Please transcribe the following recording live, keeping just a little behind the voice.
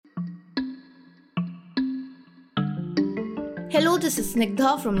Hello, this is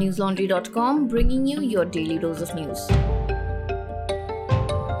Snigdha from newslaundry.com bringing you your daily dose of news.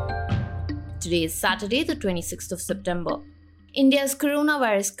 Today is Saturday, the 26th of September. India's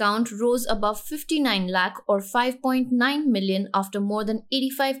coronavirus count rose above 59 lakh or 5.9 million after more than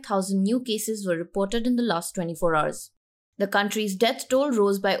 85,000 new cases were reported in the last 24 hours. The country's death toll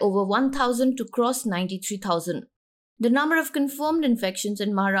rose by over 1,000 to cross 93,000. The number of confirmed infections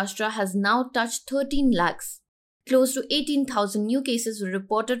in Maharashtra has now touched 13 lakhs. Close to 18,000 new cases were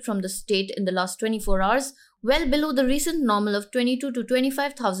reported from the state in the last 24 hours, well below the recent normal of 22 to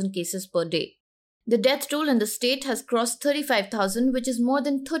 25,000 cases per day. The death toll in the state has crossed 35,000, which is more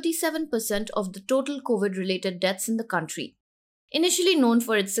than 37% of the total COVID-related deaths in the country. Initially known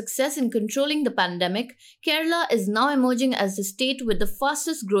for its success in controlling the pandemic, Kerala is now emerging as the state with the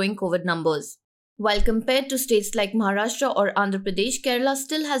fastest growing COVID numbers. While compared to states like Maharashtra or Andhra Pradesh, Kerala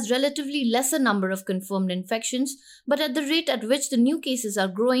still has relatively lesser number of confirmed infections, but at the rate at which the new cases are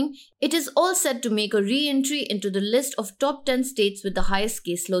growing, it is all set to make a re-entry into the list of top 10 states with the highest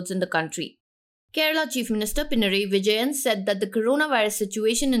caseloads in the country. Kerala Chief Minister Pinarayi Vijayan said that the coronavirus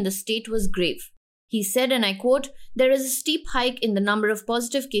situation in the state was grave. He said, and I quote, "There is a steep hike in the number of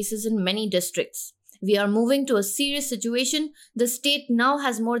positive cases in many districts. We are moving to a serious situation. The state now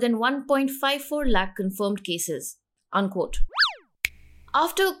has more than 1.54 lakh confirmed cases." Unquote.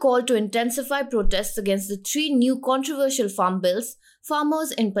 After a call to intensify protests against the three new controversial farm bills,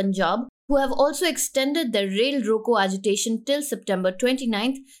 farmers in Punjab, who have also extended their Rail Roko agitation till September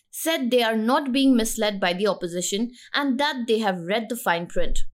 29th, said they are not being misled by the opposition and that they have read the fine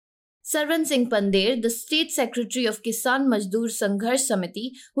print. Sarwan Singh Pandher, the State Secretary of Kisan Mazdoor Sangharsh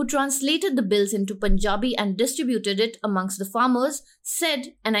Samiti, who translated the bills into Punjabi and distributed it amongst the farmers,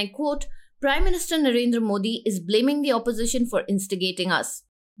 said, and I quote, "Prime Minister Narendra Modi is blaming the opposition for instigating us.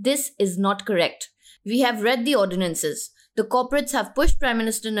 This is not correct. We have read the ordinances. The corporates have pushed Prime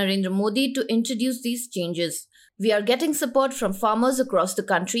Minister Narendra Modi to introduce these changes. We are getting support from farmers across the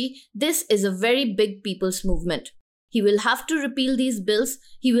country. This is a very big people's movement. He will have to repeal these bills.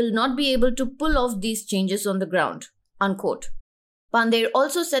 He will not be able to pull off these changes on the ground." Unquote. Pandher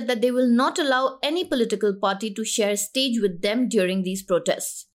also said that they will not allow any political party to share stage with them during these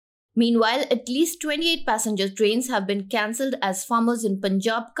protests. Meanwhile, at least 28 passenger trains have been cancelled as farmers in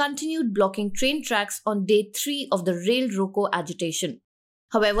Punjab continued blocking train tracks on day 3 of the Rail Roko agitation.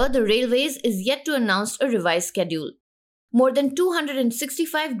 However, the Railways is yet to announce a revised schedule. More than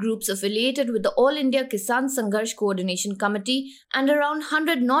 265 groups affiliated with the All India Kisan Sangharsh Coordination Committee and around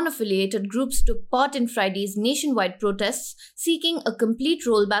 100 non-affiliated groups took part in Friday's nationwide protests seeking a complete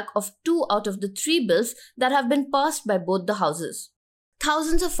rollback of 2 out of the 3 bills that have been passed by both the houses.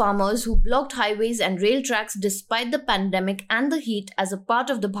 Thousands of farmers who blocked highways and rail tracks despite the pandemic and the heat as a part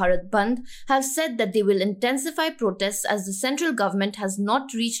of the Bharat Bandh have said that they will intensify protests as the central government has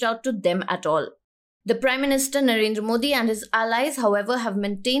not reached out to them at all. The Prime Minister Narendra Modi and his allies, however, have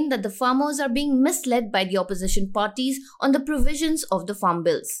maintained that the farmers are being misled by the opposition parties on the provisions of the farm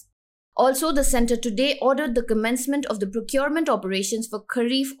bills. Also, the centre today ordered the commencement of the procurement operations for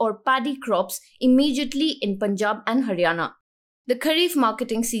Kharif or paddy crops immediately in Punjab and Haryana. The Kharif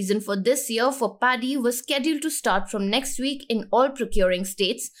marketing season for this year for paddy was scheduled to start from next week in all procuring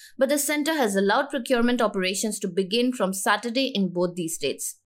states, but the centre has allowed procurement operations to begin from Saturday in both these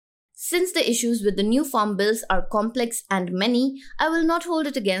states. Since the issues with the new farm bills are complex and many, I will not hold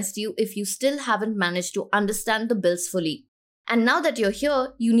it against you if you still haven't managed to understand the bills fully. And now that you're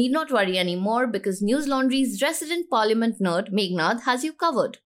here, you need not worry anymore because News Laundry's resident parliament nerd Meghnad has you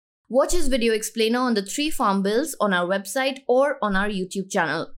covered. Watch his video explainer on the 3 farm bills on our website or on our YouTube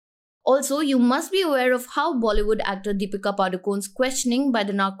channel. Also, you must be aware of how Bollywood actor Deepika Padukone's questioning by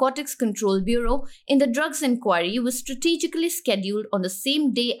the Narcotics Control Bureau in the drugs inquiry was strategically scheduled on the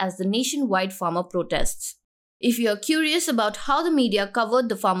same day as the nationwide farmer protests. If you are curious about how the media covered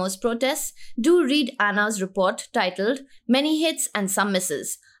the farmers' protests, do read Anna's report titled "Many Hits and Some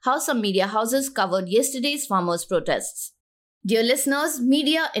Misses: How Some Media Houses Covered Yesterday's Farmers' Protests." Dear listeners,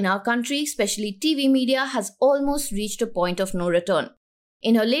 media in our country, especially TV media, has almost reached a point of no return.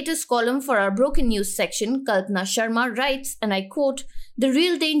 In her latest column for our Broken News section, Kalpana Sharma writes, and I quote, "The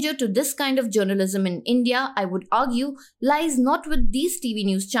real danger to this kind of journalism in India, I would argue, lies not with these TV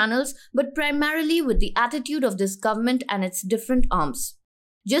news channels, but primarily with the attitude of this government and its different arms.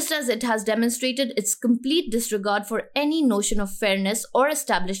 Just as it has demonstrated its complete disregard for any notion of fairness or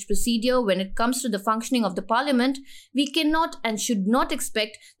established procedure when it comes to the functioning of the parliament, we cannot and should not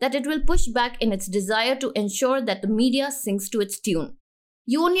expect that it will push back in its desire to ensure that the media sings to its tune.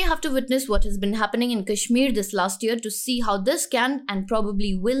 You only have to witness what has been happening in Kashmir this last year to see how this can and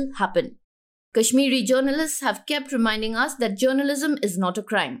probably will happen. Kashmiri journalists have kept reminding us that journalism is not a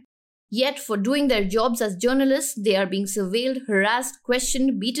crime. Yet, for doing their jobs as journalists, they are being surveilled, harassed,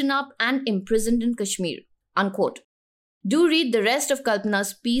 questioned, beaten up, and imprisoned in Kashmir. Unquote. Do read the rest of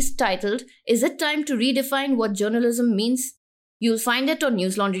Kalpana's piece titled, "Is it time to redefine what journalism means?" You'll find it on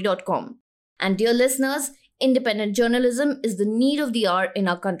newslaundry.com. And dear listeners, independent journalism is the need of the hour in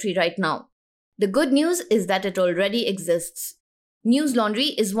our country right now. The good news is that it already exists. News Laundry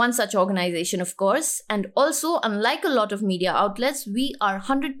is one such organization, of course, and also, unlike a lot of media outlets, we are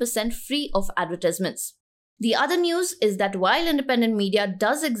 100% free of advertisements. The other news is that while independent media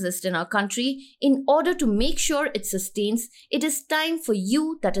does exist in our country, in order to make sure it sustains, it is time for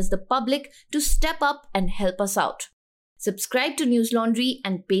you, that is the public, to step up and help us out. Subscribe to News Laundry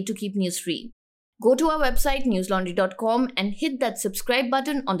and pay to keep news free. Go to our website newslaundry.com and hit that subscribe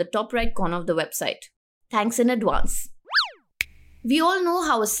button on the top right corner of the website. Thanks in advance. We all know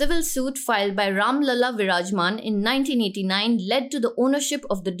how a civil suit filed by Ram Lalla Virajman in 1989 led to the ownership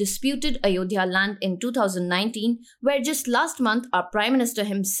of the disputed Ayodhya land in 2019, where just last month our Prime Minister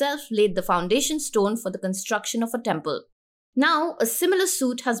himself laid the foundation stone for the construction of a temple. Now, a similar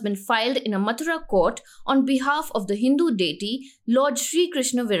suit has been filed in a Mathura court on behalf of the Hindu deity Lord Sri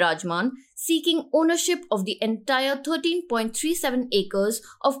Krishna Virajman, seeking ownership of the entire 13.37 acres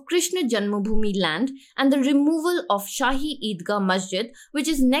of Krishna Janmabhoomi land and the removal of Shahi Eidgah Masjid, which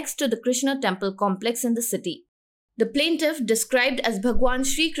is next to the Krishna temple complex in the city. The plaintiff, described as Bhagwan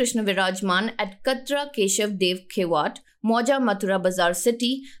Sri Krishna Virajman at Katra Keshav Dev Khewat, Mauja Mathura Bazar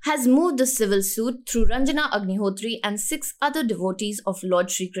city, has moved the civil suit through Ranjana Agnihotri and 6 other devotees of Lord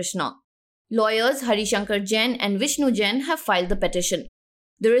Sri Krishna. Lawyers Harishankar Jain and Vishnu Jain have filed the petition.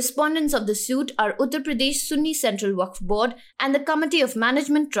 The respondents of the suit are Uttar Pradesh Sunni Central Waqf Board and the Committee of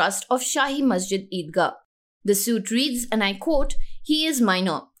Management Trust of Shahi Masjid Eidgah. The suit reads, and I quote, "He is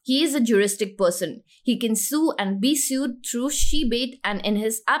minor. He is a juristic person. He can sue and be sued through shebate and in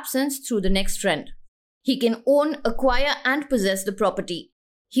his absence through the next friend. He can own, acquire and possess the property.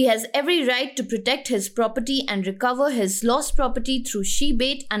 He has every right to protect his property and recover his lost property through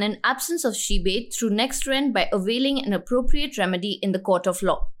shebate and in absence of shebate through next friend by availing an appropriate remedy in the court of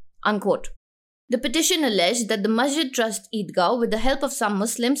law." Unquote. The petition alleged that the Masjid Trust Eidgah, with the help of some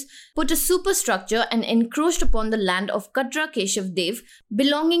Muslims, put a superstructure and encroached upon the land of Katra Keshav Dev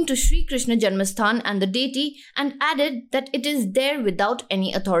belonging to Sri Krishna Janmasthan and the deity, and added that it is there without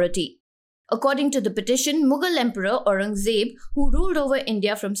any authority. According to the petition, Mughal Emperor Aurangzeb, who ruled over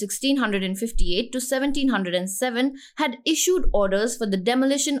India from 1658 to 1707, had issued orders for the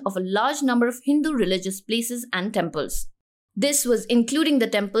demolition of a large number of Hindu religious places and temples. This was including the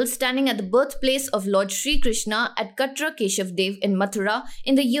temple standing at the birthplace of Lord Sri Krishna at Katra Keshav Dev in Mathura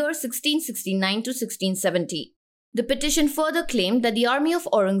in the year 1669 to 1670. The petition further claimed that the army of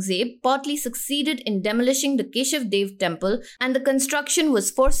Aurangzeb partly succeeded in demolishing the Keshav Dev temple and the construction was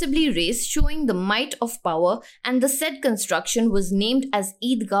forcibly razed, showing the might of power, and the said construction was named as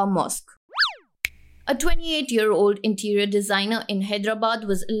Eidgah Mosque. A 28-year-old interior designer in Hyderabad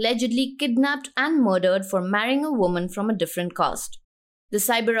was allegedly kidnapped and murdered for marrying a woman from a different caste. The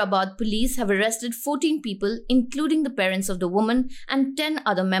Cyberabad police have arrested 14 people, including the parents of the woman and 10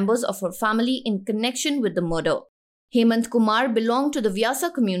 other members of her family in connection with the murder. Hemant Kumar belonged to the Vyasa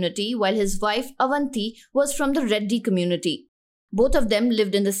community while his wife Avanti was from the Reddy community. Both of them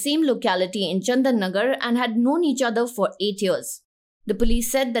lived in the same locality in Chandan Nagar and had known each other for 8 years. The police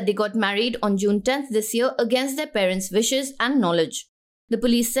said that they got married on June 10th this year against their parents' wishes and knowledge. The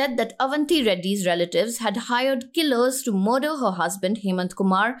police said that Avanti Reddy's relatives had hired killers to murder her husband Hemant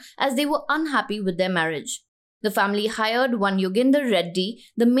Kumar as they were unhappy with their marriage. The family hired one Yoginder Reddy,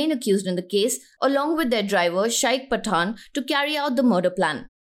 the main accused in the case, along with their driver Shaikh Pathan to carry out the murder plan.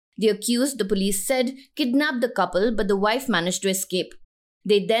 The accused, the police said, kidnapped the couple, but the wife managed to escape.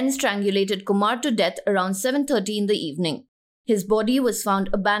 They then strangulated Kumar to death around 7:30 in the evening. His body was found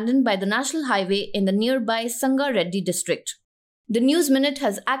abandoned by the National Highway in the nearby Sanga Reddy district. The News Minute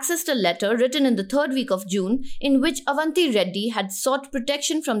has accessed a letter written in the third week of June in which Avanti Reddy had sought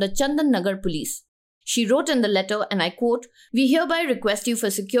protection from the Chandan Nagar police. She wrote in the letter, and I quote, "We hereby request you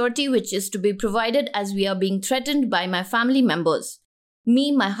for security which is to be provided as we are being threatened by my family members.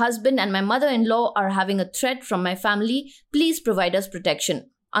 Me, my husband and my mother-in-law are having a threat from my family. Please provide us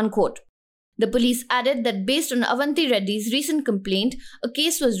protection." Unquote. The police added that based on Avanti Reddy's recent complaint, a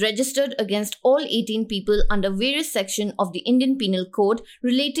case was registered against all 18 people under various sections of the Indian Penal Code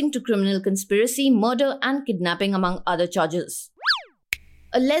relating to criminal conspiracy, murder and kidnapping among other charges.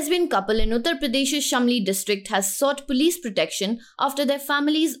 A lesbian couple in Uttar Pradesh's Shamli district has sought police protection after their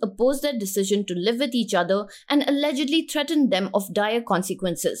families opposed their decision to live with each other and allegedly threatened them of dire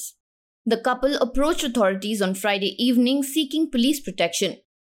consequences. The couple approached authorities on Friday evening seeking police protection.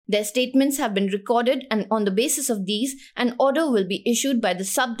 Their statements have been recorded, and on the basis of these, an order will be issued by the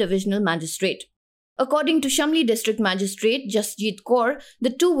sub-divisional magistrate. According to Shamli District Magistrate Jasjeet Kaur, the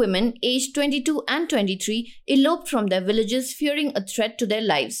two women, aged 22 and 23, eloped from their villages fearing a threat to their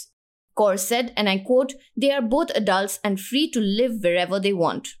lives. Kaur said, and I quote, "They are both adults and free to live wherever they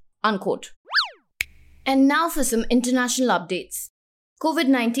want," unquote. And now for some international updates.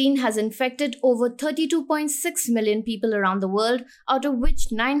 COVID-19 has infected over 32.6 million people around the world, out of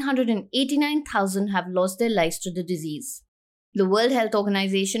which 989,000 have lost their lives to the disease. The World Health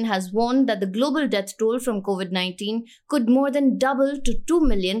Organization has warned that the global death toll from COVID-19 could more than double to 2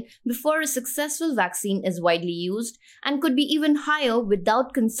 million before a successful vaccine is widely used, and could be even higher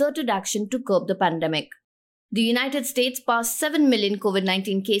without concerted action to curb the pandemic. The United States passed 7 million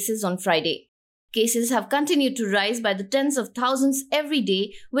COVID-19 cases on Friday. Cases have continued to rise by the tens of thousands every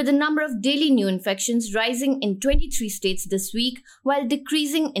day, with the number of daily new infections rising in 23 states this week, while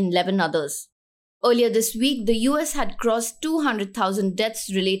decreasing in 11 others. Earlier this week, the US had crossed 200,000 deaths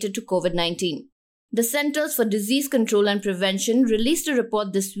related to COVID-19. The Centers for Disease Control and Prevention released a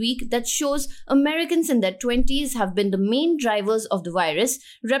report this week that shows Americans in their 20s have been the main drivers of the virus,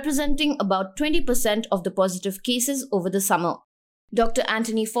 representing about 20% of the positive cases over the summer. Dr.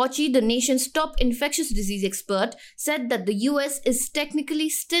 Anthony Fauci, the nation's top infectious disease expert, said that the US is technically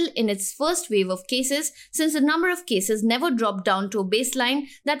still in its first wave of cases, since the number of cases never dropped down to a baseline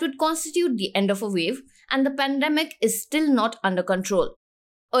that would constitute the end of a wave, and the pandemic is still not under control.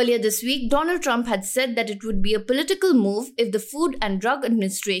 Earlier this week, Donald Trump had said that it would be a political move if the Food and Drug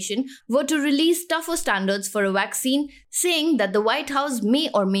Administration were to release tougher standards for a vaccine, saying that the White House may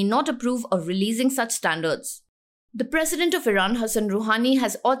or may not approve of releasing such standards. The president of Iran, Hassan Rouhani,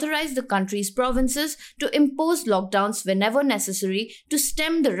 has authorized the country's provinces to impose lockdowns whenever necessary to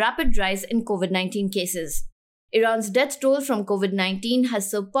stem the rapid rise in COVID-19 cases. Iran's death toll from COVID-19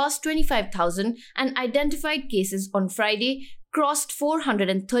 has surpassed 25,000, and identified cases on Friday crossed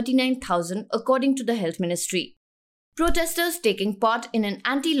 439,000, according to the health ministry. Protesters taking part in an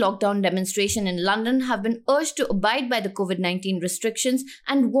anti-lockdown demonstration in London have been urged to abide by the COVID-19 restrictions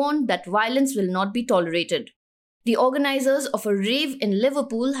and warned that violence will not be tolerated. The organizers of a rave in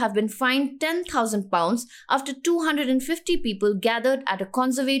Liverpool have been fined £10,000 after 250 people gathered at a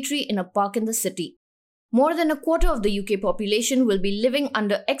conservatory in a park in the city. More than a quarter of the UK population will be living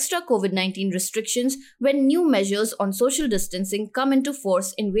under extra COVID-19 restrictions when new measures on social distancing come into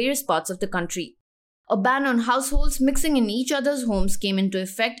force in various parts of the country. A ban on households mixing in each other's homes came into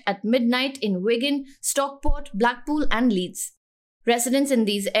effect at midnight in Wigan, Stockport, Blackpool and Leeds. Residents in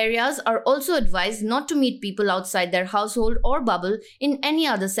these areas are also advised not to meet people outside their household or bubble in any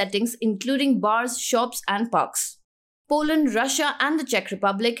other settings, including bars, shops, and parks. Poland, Russia, and the Czech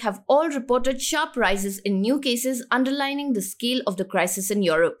Republic have all reported sharp rises in new cases, underlining the scale of the crisis in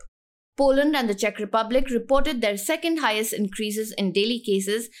Europe. Poland and the Czech Republic reported their second highest increases in daily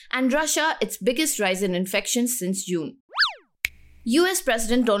cases, and Russia its biggest rise in infections since June. US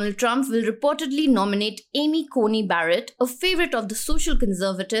President Donald Trump will reportedly nominate Amy Coney Barrett, a favorite of the social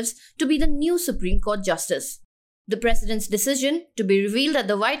conservatives, to be the new Supreme Court Justice. The president's decision, to be revealed at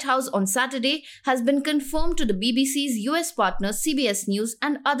the White House on Saturday, has been confirmed to the BBC's US partner CBS News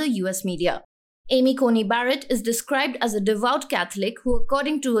and other US media. Amy Coney Barrett is described as a devout Catholic who,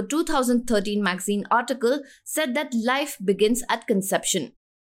 according to a 2013 magazine article, said that life begins at conception.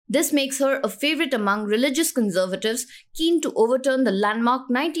 This makes her a favorite among religious conservatives keen to overturn the landmark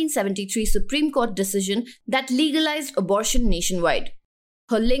 1973 Supreme Court decision that legalized abortion nationwide.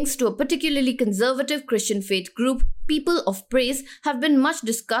 Her links to a particularly conservative Christian faith group, People of Praise, have been much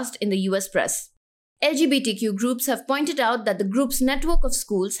discussed in the US press. LGBTQ groups have pointed out that the group's network of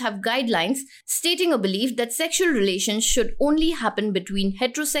schools have guidelines stating a belief that sexual relations should only happen between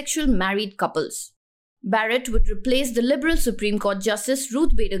heterosexual married couples. Barrett would replace the liberal Supreme Court Justice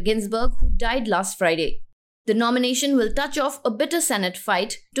Ruth Bader Ginsburg, who died last Friday. The nomination will touch off a bitter Senate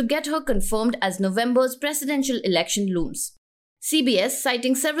fight to get her confirmed as November's presidential election looms. CBS,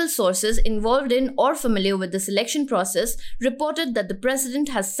 citing several sources involved in or familiar with the selection process, reported that the president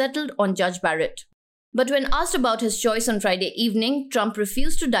has settled on Judge Barrett. But when asked about his choice on Friday evening, Trump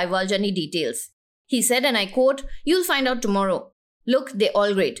refused to divulge any details. He said, and I quote, "You'll find out tomorrow. Look, they're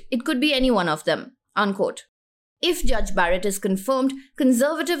all great. It could be any one of them," unquote. If Judge Barrett is confirmed,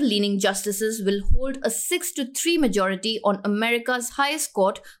 conservative-leaning justices will hold a 6-3 majority on America's highest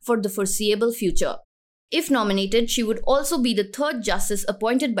court for the foreseeable future. If nominated, she would also be the third justice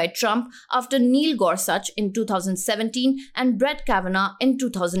appointed by Trump after Neil Gorsuch in 2017 and Brett Kavanaugh in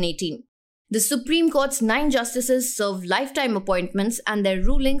 2018. The Supreme Court's 9 justices serve lifetime appointments, and their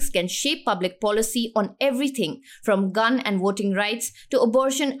rulings can shape public policy on everything from gun and voting rights to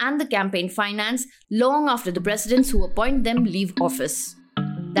abortion and the campaign finance long after the presidents who appoint them leave office.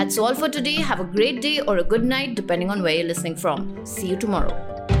 That's all for today. Have a great day or a good night depending on where you're listening from. See you tomorrow.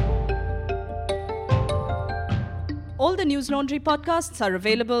 All the News Laundry podcasts are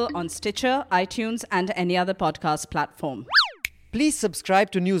available on Stitcher, iTunes, and any other podcast platform. Please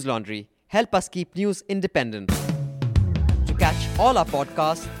subscribe to News Laundry. Help us keep news independent. To catch all our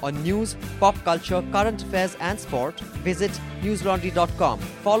podcasts on news, pop culture, current affairs and sport, visit newslaundry.com.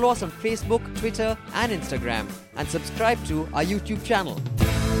 Follow us on Facebook, Twitter and Instagram and subscribe to our YouTube channel.